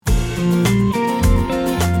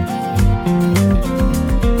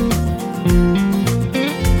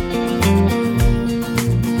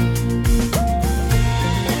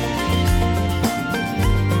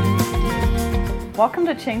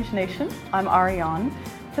to Change Nation. I'm Ariane.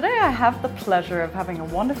 Today I have the pleasure of having a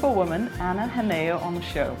wonderful woman, Anna Henao, on the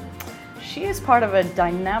show. She is part of a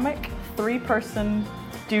dynamic three-person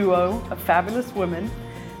duo of fabulous women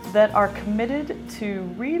that are committed to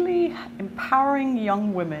really empowering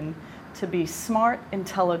young women to be smart,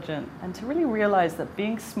 intelligent, and to really realize that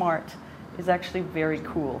being smart is actually very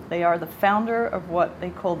cool. They are the founder of what they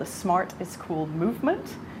call the Smart is Cool movement.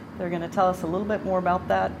 They're going to tell us a little bit more about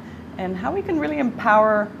that and how we can really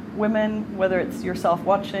empower women, whether it's yourself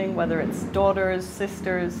watching, whether it's daughters,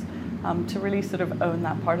 sisters, to really sort of own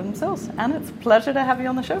that part of themselves. Anna, it's a pleasure to have you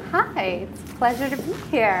on the show. Hi, it's a pleasure to be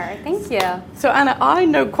here. Thank you. So Anna, I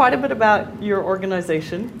know quite a bit about your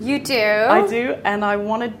organization. You do? I do, and I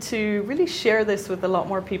wanted to really share this with a lot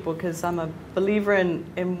more people because I'm a believer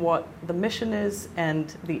in what the mission is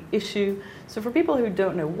and the issue. So for people who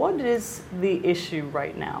don't know, what is the issue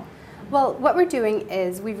right now? Well, what we're doing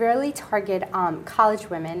is we really target college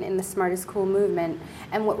women in the Smart is Cool movement,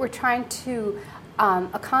 and what we're trying to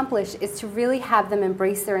accomplish is to really have them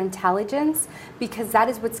embrace their intelligence, because that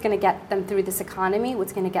is what's going to get them through this economy,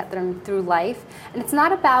 what's going to get them through life. And it's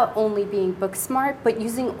not about only being book smart, but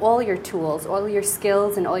using all your tools, all your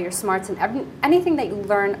skills and all your smarts and anything that you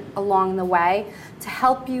learn along the way to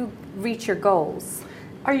help you reach your goals.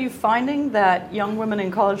 Are you finding that young women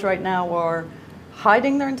in college right now are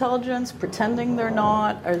hiding their intelligence, pretending they're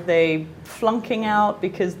not? Are they flunking out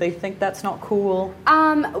because they think that's not cool?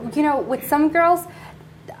 With some girls,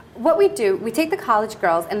 what we do, we take the college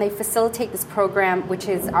girls and they facilitate this program, which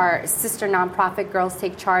is our sister nonprofit, Girls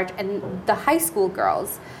Take Charge, and the high school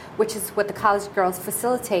girls, which is what the college girls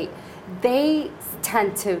facilitate, they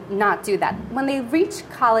tend to not do that. When they reach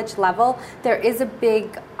college level, there is a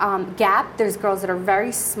big gap. There's girls that are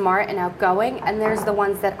very smart and outgoing, and there's the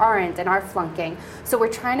ones that aren't and are flunking. So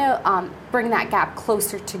we're trying to bring that gap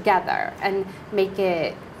closer together and make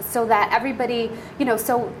it so that everybody,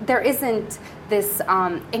 so there isn't this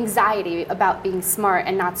anxiety about being smart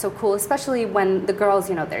and not so cool, especially when the girls,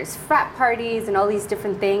 there's frat parties and all these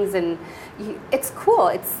different things, and it's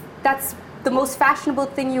cool. That's the most fashionable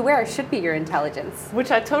thing you wear should be your intelligence. Which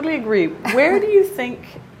I totally agree. Where do you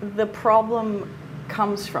think the problem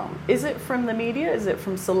comes from? Is it from the media? Is it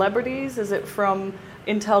from celebrities? Is it from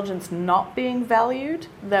intelligence not being valued?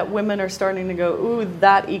 That women are starting to go, ooh,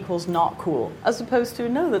 that equals not cool. As opposed to,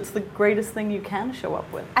 no, that's the greatest thing you can show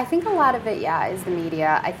up with. I think a lot of it, is the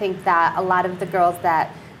media. I think that a lot of the girls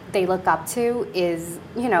that they look up to is,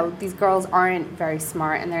 these girls aren't very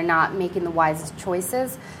smart and they're not making the wisest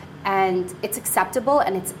choices. And it's acceptable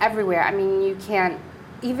and it's everywhere. I mean, you can't,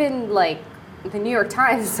 even the New York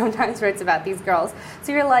Times sometimes writes about these girls.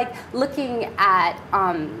 So you're looking at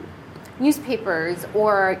newspapers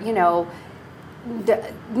or,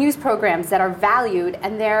 the news programs that are valued,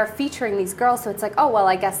 and they're featuring these girls. So it's oh, well,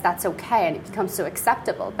 I guess that's okay. And it becomes so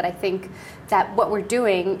acceptable. But I think that what we're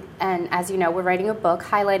doing, and as you know, we're writing a book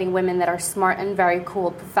highlighting women that are smart and very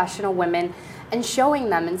cool, professional women, and showing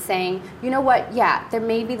them and saying, you know what, there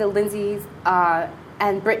may be the Lindsays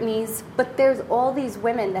and Britneys, but there's all these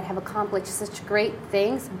women that have accomplished such great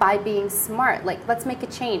things by being smart. Let's make a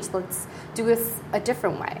change. Let's do this a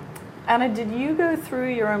different way. Anna, did you go through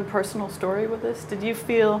your own personal story with this? Did you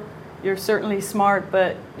feel you're certainly smart,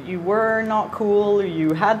 but you were not cool, or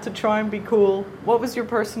you had to try and be cool? What was your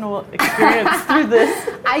personal experience through this?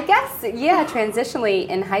 I guess, transitionally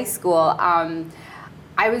in high school,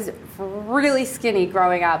 I was really skinny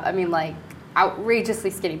growing up. I mean, outrageously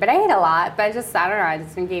skinny. But I ate a lot. But I just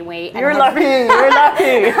didn't gain weight. You're lucky. You're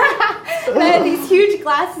lucky. I had these huge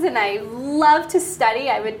glasses, and I loved to study.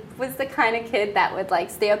 I was the kind of kid that would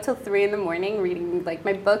stay up till 3 a.m. reading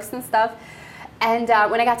my books and stuff. And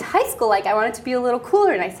when I got to high school, I wanted to be a little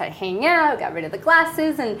cooler, and I started hanging out, got rid of the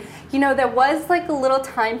glasses, and there was a little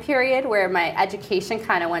time period where my education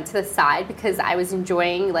kind of went to the side because I was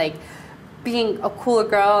enjoying being a cooler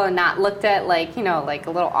girl and not looked at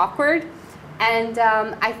a little awkward. And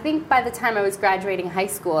I think by the time I was graduating high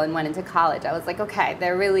school and went into college, I was okay,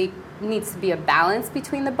 there really needs to be a balance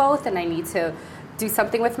between the both, and I need to do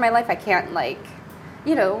something with my life. I can't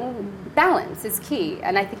balance is key.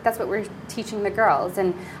 And I think that's what we're teaching the girls.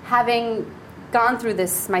 And having gone through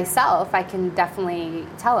this myself, I can definitely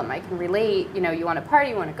tell them, I can relate, you want to party,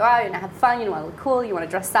 you want to go out, you want to have fun, you want to look cool, you want to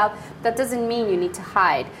dress up. That doesn't mean you need to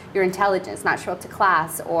hide your intelligence, not show up to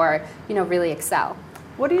class, or, really excel.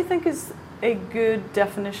 What do you think is a good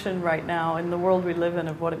definition right now in the world we live in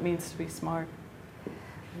of what it means to be smart?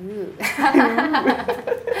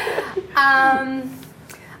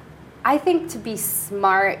 I think to be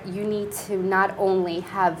smart, you need to not only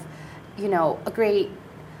have, a great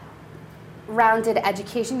rounded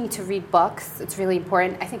education. You need to read books. It's really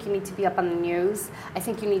important. I think you need to be up on the news. I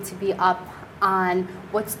think you need to be up on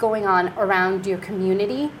what's going on around your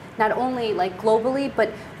community, not only like globally,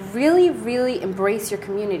 but really, really embrace your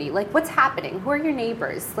community. Like, what's happening? Who are your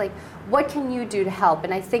neighbors? Like, what can you do to help?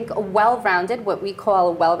 And I think a well-rounded, what we call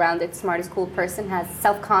a well-rounded, smart as cool person has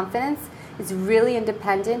self-confidence, is really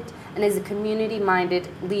independent, and is a community-minded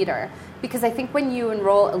leader. Because I think when you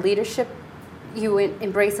embrace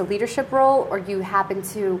a leadership role, or you happen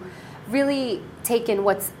to really take in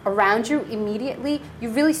what's around you immediately, you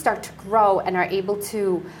really start to grow and are able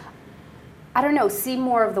to, see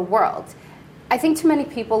more of the world. I think too many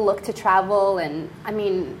people look to travel and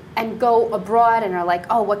go abroad and are like,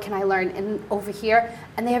 oh, what can I learn over here?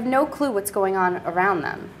 And they have no clue what's going on around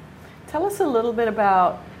them. Tell us a little bit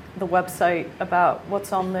about the website, about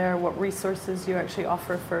what's on there, what resources you actually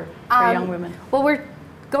offer for young women. Well, we're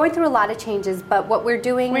going through a lot of changes, but what we're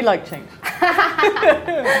doing... We like change.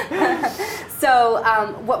 So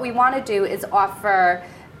what we want to do is offer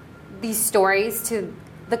these stories to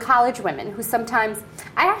the college women who sometimes...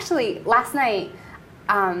 last night,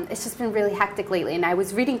 it's just been really hectic lately, and I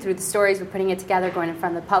was reading through the stories, we're putting it together, going in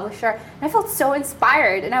front of the publisher, and I felt so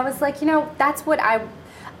inspired, and I was like, that's what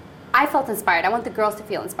I felt inspired. I want the girls to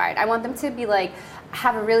feel inspired. I want them to be like,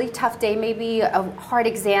 have a really tough day, maybe a hard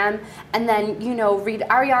exam, and then, read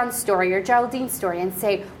Ariane's story or Geraldine's story and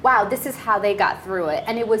say, wow, this is how they got through it.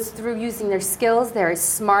 And it was through using their skills, their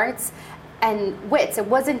smarts, and wits. It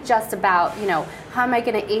wasn't just about, how am I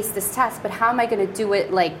going to ace this test, but how am I going to do it,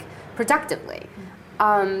 productively?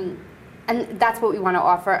 And that's what we want to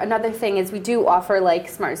offer. Another thing is we do offer,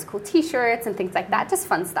 Smart as Cool t-shirts and things like that, just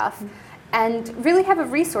fun stuff. And really have a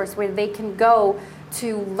resource where they can go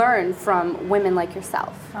to learn from women like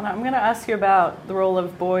yourself. And I'm going to ask you about the role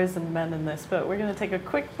of boys and men in this, but we're going to take a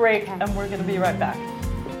quick break, and we're going to be right back.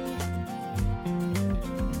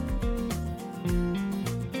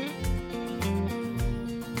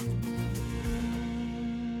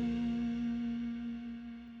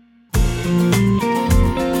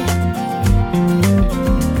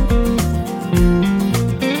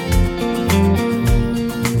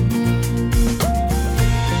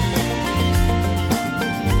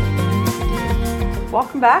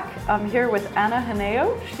 Welcome back. I'm here with Ana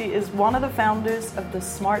Henao. She is one of the founders of the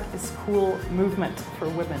Smart is Cool movement for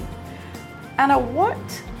women. Ana, what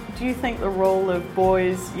do you think the role of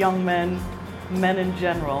boys, young men, men in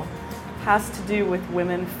general, has to do with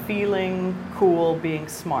women feeling cool, being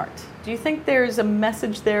smart? Do you think there's a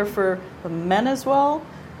message there for the men as well,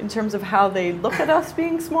 in terms of how they look at us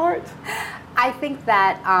being smart? I think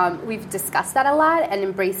that we've discussed that a lot, and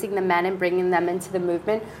embracing the men and bringing them into the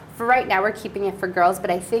movement. For right now, we're keeping it for girls,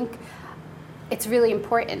 but I think it's really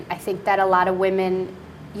important. I think that a lot of women,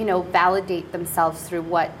 validate themselves through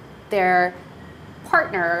what their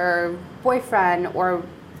partner or boyfriend or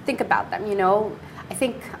think about them, I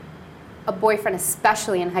think a boyfriend,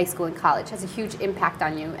 especially in high school and college, has a huge impact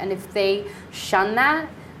on you. And if they shun that,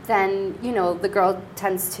 then, the girl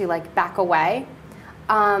tends to, back away.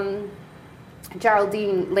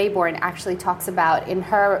 Geraldine Laybourne actually talks about in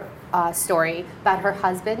her story about her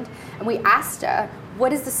husband, and we asked her,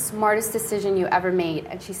 what is the smartest decision you ever made?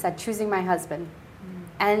 And she said, choosing my husband.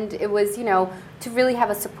 And it was, to really have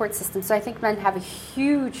a support system. So I think men have a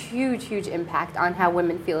huge, huge, huge impact on how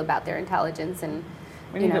women feel about their intelligence and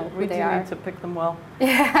who they are. We need to pick them well.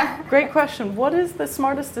 Yeah. Great question. What is the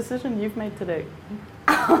smartest decision you've made today?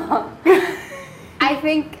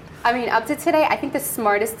 Up to today, I think the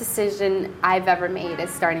smartest decision I've ever made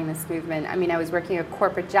is starting this movement. I was working a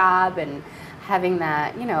corporate job and having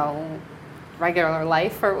that, regular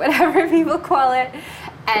life or whatever people call it,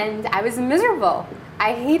 and I was miserable.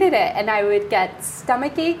 I hated it, and I would get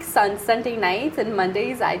stomach aches on Sunday nights, and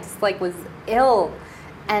Mondays I just was ill,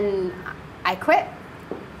 and I quit.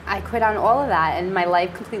 I quit on all of that, and my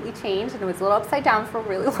life completely changed, and it was a little upside down for a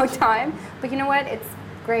really long time, but you know what? It's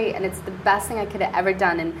great, and it's the best thing I could have ever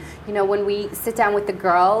done. And when we sit down with the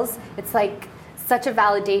girls, it's such a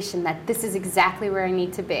validation that this is exactly where I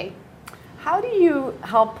need to be. How do you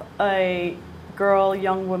help a girl,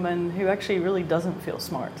 young woman who actually really doesn't feel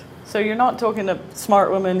smart? So you're not talking to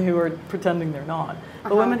smart women who are pretending they're not,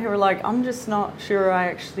 but women who are I'm just not sure I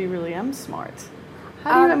actually really am smart.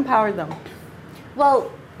 How do you empower them?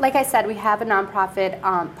 Well, like I said, we have a nonprofit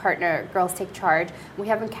partner, Girls Take Charge. We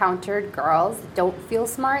have encountered girls that don't feel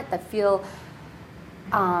smart, that feel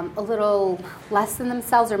a little less than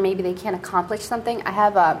themselves, or maybe they can't accomplish something. I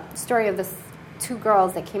have a story of this two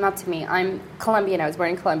girls that came up to me. I'm Colombian. I was born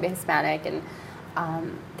in Colombia, Hispanic, and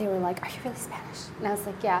they were like, "Are you really Spanish?" And I was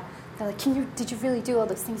like, "Yeah." they're like, did you really do all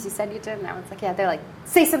those things you said you did? And I was like, yeah. They're like,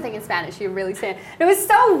 say something in Spanish. You really say it. And it was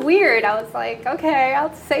so weird. I was like, okay,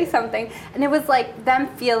 I'll say something. And it was like them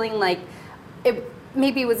feeling like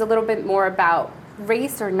maybe it was a little bit more about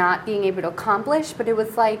race or not being able to accomplish, but it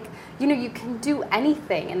was like, you can do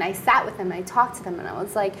anything. And I sat with them and I talked to them and I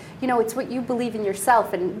was like, it's what you believe in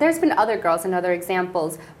yourself. And there's been other girls and other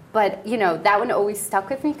examples, but that one always stuck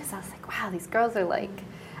with me because I was like, wow, these girls are like,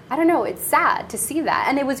 I don't know, it's sad to see that.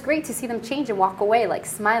 And it was great to see them change and walk away like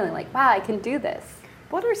smiling, like, wow, I can do this.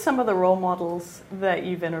 What are some of the role models that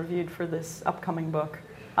you've interviewed for this upcoming book?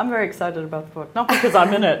 I'm very excited about the book, not because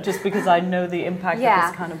I'm in it, just because I know the impact that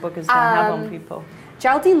this kind of book is going to have on people.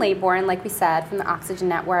 Geraldine Laybourne, like we said, from the Oxygen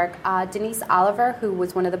Network. Denise Oliver, who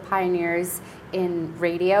was one of the pioneers in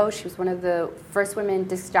radio. She was one of the first women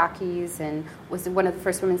disc jockeys and was one of the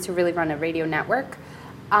first women to really run a radio network.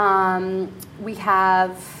 We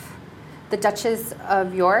have the Duchess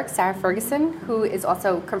of York, Sarah Ferguson, who is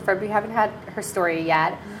also confirmed. We haven't had her story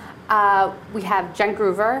yet. We have Jen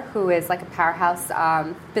Groover, who is like a powerhouse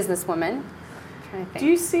businesswoman. I'm trying to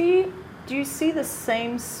think. Do you see the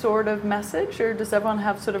same sort of message, or does everyone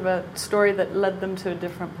have sort of a story that led them to a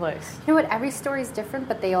different place? You know what? Every story is different,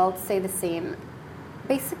 but they all say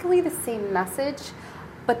basically the same message,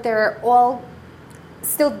 but they're all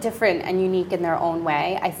still different and unique in their own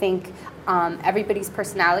way. I think everybody's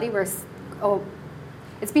personality,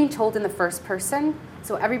 it's being told in the first person,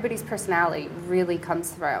 so everybody's personality really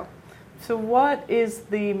comes through. So what is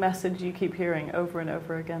the message you keep hearing over and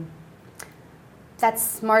over again? That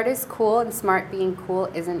smart is cool, and smart being cool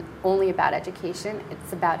isn't only about education,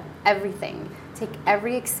 it's about everything. Take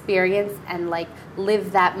every experience and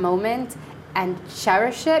live that moment and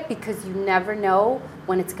cherish it, because you never know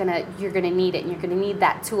when you're gonna need it, and you're gonna need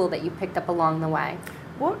that tool that you picked up along the way.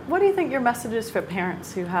 What do you think your message is for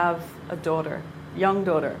parents who have a daughter, young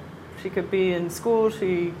daughter? She could be in school,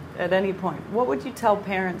 at any point. What would you tell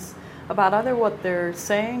parents about either what they're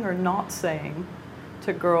saying or not saying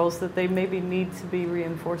to girls that they maybe need to be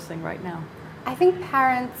reinforcing right now? I think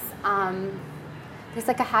parents, there's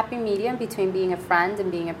a happy medium between being a friend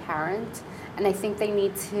and being a parent, and I think they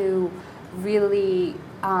need to really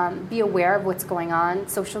be aware of what's going on.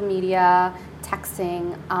 Social media,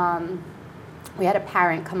 texting. We had a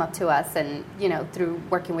parent come up to us, and through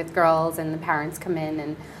working with girls, and the parents come in,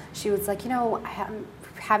 and she was like, I'm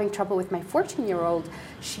having trouble with my 14-year-old.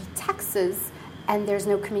 She texts, and there's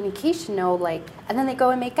no communication, and then they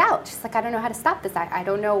go and make out. She's like, I don't know how to stop this. I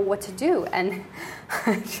don't know what to do. And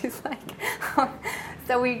she's like,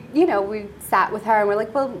 so we sat with her, and we're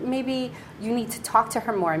like, well, maybe you need to talk to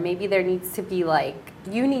her more. Maybe there needs to be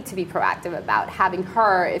you need to be proactive about having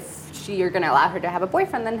her, if you're going to allow her to have a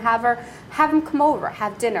boyfriend, then have him come over,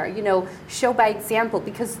 have dinner, show by example,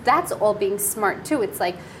 because that's all being smart too. It's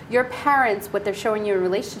like your parents, what they're showing you in a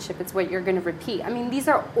relationship, it's what you're going to repeat. I mean, these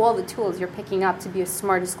are all the tools you're picking up to be a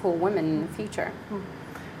smart as cool woman in the future.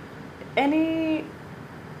 Any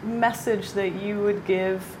message that you would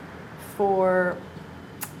give for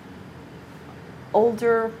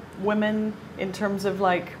older women in terms of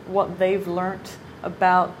what they've learnt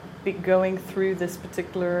about going through this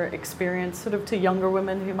particular experience, sort of to younger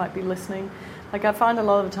women who might be listening? I find a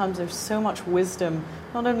lot of the times there's so much wisdom,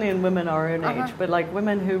 not only in women our own age, but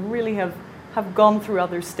women who really have gone through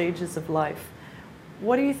other stages of life.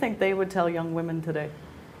 What do you think they would tell young women today?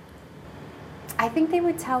 I think they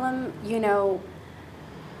would tell them,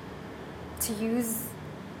 to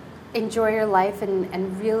enjoy your life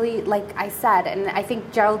and really, like I said, and I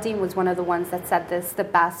think Geraldine was one of the ones that said this the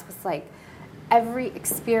best, was every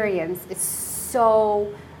experience is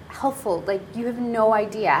so helpful. You have no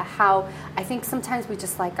idea how, I think sometimes we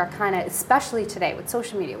just are kind of, especially today with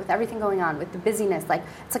social media, with everything going on, with the busyness,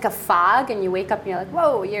 it's like a fog, and you wake up and you're like,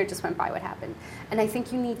 whoa, a year just went by, what happened? And I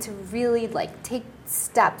think you need to really take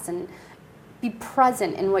steps and be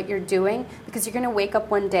present in what you're doing, because you're going to wake up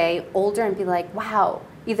one day older and be like, wow,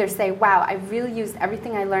 either say, wow, I really used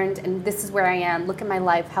everything I learned and this is where I am, look at my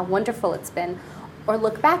life, how wonderful it's been, or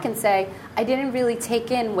look back and say, I didn't really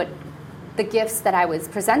take in what the gifts that I was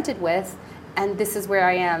presented with, and this is where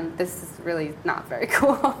I am. This is really not very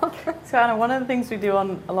cool. So Anna, one of the things we do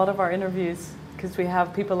on a lot of our interviews, because we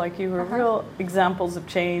have people like you who are real examples of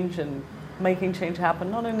change and making change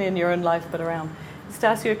happen, not only in your own life but around, is to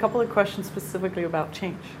ask you a couple of questions specifically about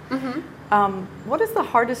change. What is the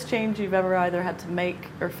hardest change you've ever either had to make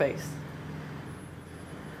or face?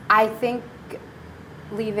 I think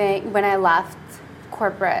when I left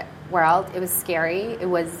corporate world, it was scary. It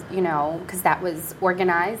was, because that was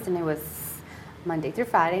organized, and it was Monday through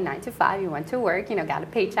Friday, 9 to 5. You went to work, got a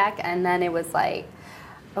paycheck, and then it was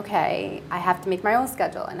okay, I have to make my own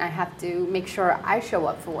schedule and I have to make sure I show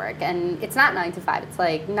up for work. And it's not 9 to 5, it's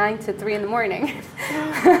like 9 to 3 in the morning.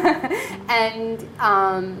 And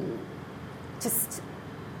just,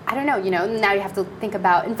 I don't know, now you have to think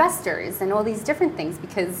about investors and all these different things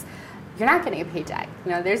because you're not getting a paycheck.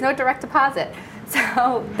 There's no direct deposit.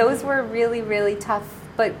 So those were really, really tough,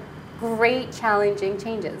 but great, challenging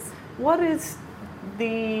changes. What is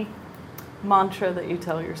the mantra that you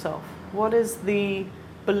tell yourself? What is the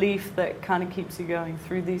belief that kind of keeps you going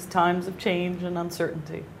through these times of change and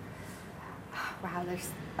uncertainty? Wow, there's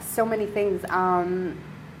so many things.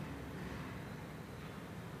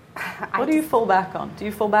 What do you fall back on? Do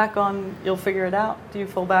you fall back on you'll figure it out? Do you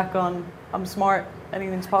fall back on I'm smart,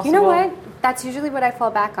 anything's possible? You know what? That's usually what I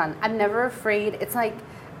fall back on. I'm never afraid. It's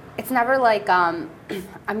never like I'm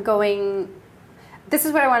going, this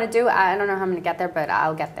is what I want to do. I don't know how I'm going to get there, but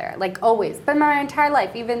I'll get there. Like always. But my entire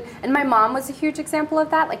life, even, and my mom was a huge example of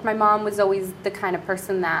that. Like my mom was always the kind of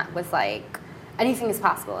person that was like, anything is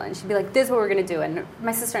possible. And she'd be like, this is what we're going to do. And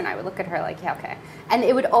my sister and I would look at her like, yeah, okay. And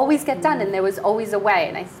it would always get done, and there was always a way.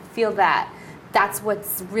 And I feel that that's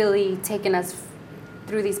what's really taken us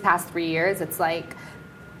through these past 3 years. It's like,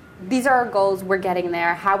 these are our goals, we're getting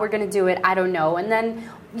there. How we're going to do it, I don't know. And then,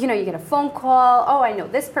 you get a phone call. Oh, I know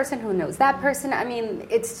this person who knows that person. I mean,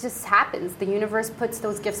 it just happens. The universe puts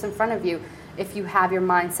those gifts in front of you if you have your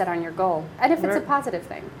mind set on your goal. And if it's a positive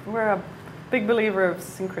thing. We're a big believer of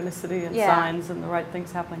synchronicity and signs and the right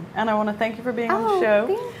things happening. And I want to thank you for being on the show.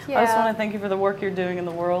 Thank you. I just want to thank you for the work you're doing in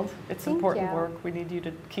the world. It's Thank important you. work. We need you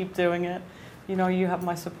to keep doing it. You have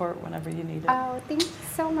my support whenever you need it. Oh, thank you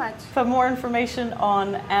so much. For more information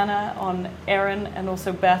on Anna, on Erin, and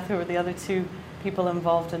also Beth, who are the other two people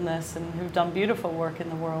involved in this and who've done beautiful work in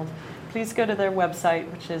the world, please go to their website,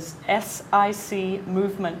 which is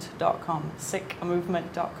sicmovement.com,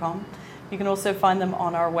 sicmovement.com. You can also find them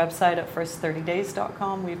on our website at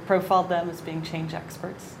first30days.com. We've profiled them as being change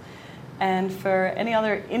experts. And for any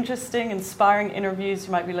other interesting, inspiring interviews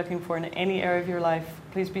you might be looking for in any area of your life,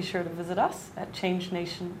 please be sure to visit us at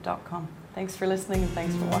changenation.com. Thanks for listening and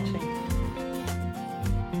thanks for watching.